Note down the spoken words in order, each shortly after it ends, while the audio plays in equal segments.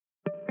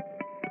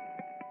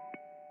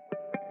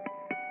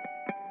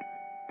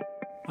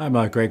I'm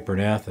Greg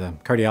Bernath, a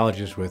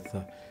cardiologist with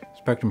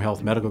Spectrum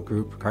Health Medical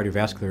Group,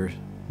 Cardiovascular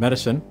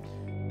Medicine.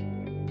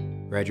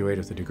 Graduated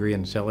with a degree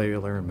in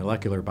cellular and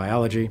molecular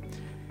biology,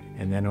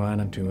 and then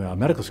went into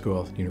medical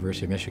school at the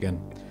University of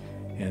Michigan,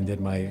 and did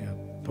my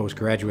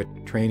postgraduate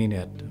training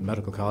at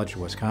Medical College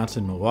of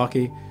Wisconsin,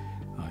 Milwaukee,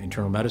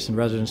 internal medicine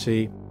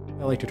residency.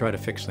 I like to try to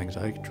fix things.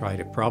 I try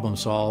to problem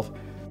solve.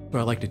 What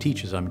I like to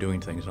teach as I'm doing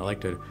things. I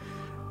like to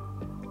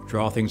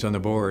draw things on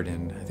the board,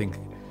 and I think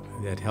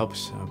that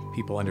helps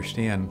people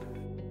understand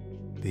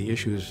the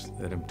issues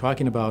that I'm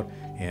talking about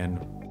and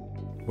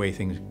the way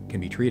things can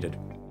be treated.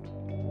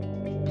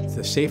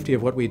 The safety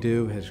of what we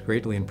do has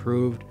greatly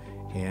improved,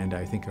 and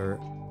I think our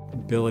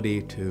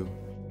ability to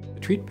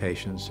treat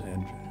patients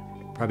and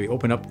probably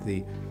open up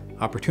the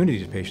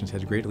opportunities to patients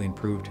has greatly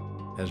improved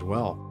as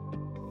well.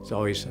 It's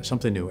always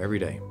something new every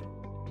day.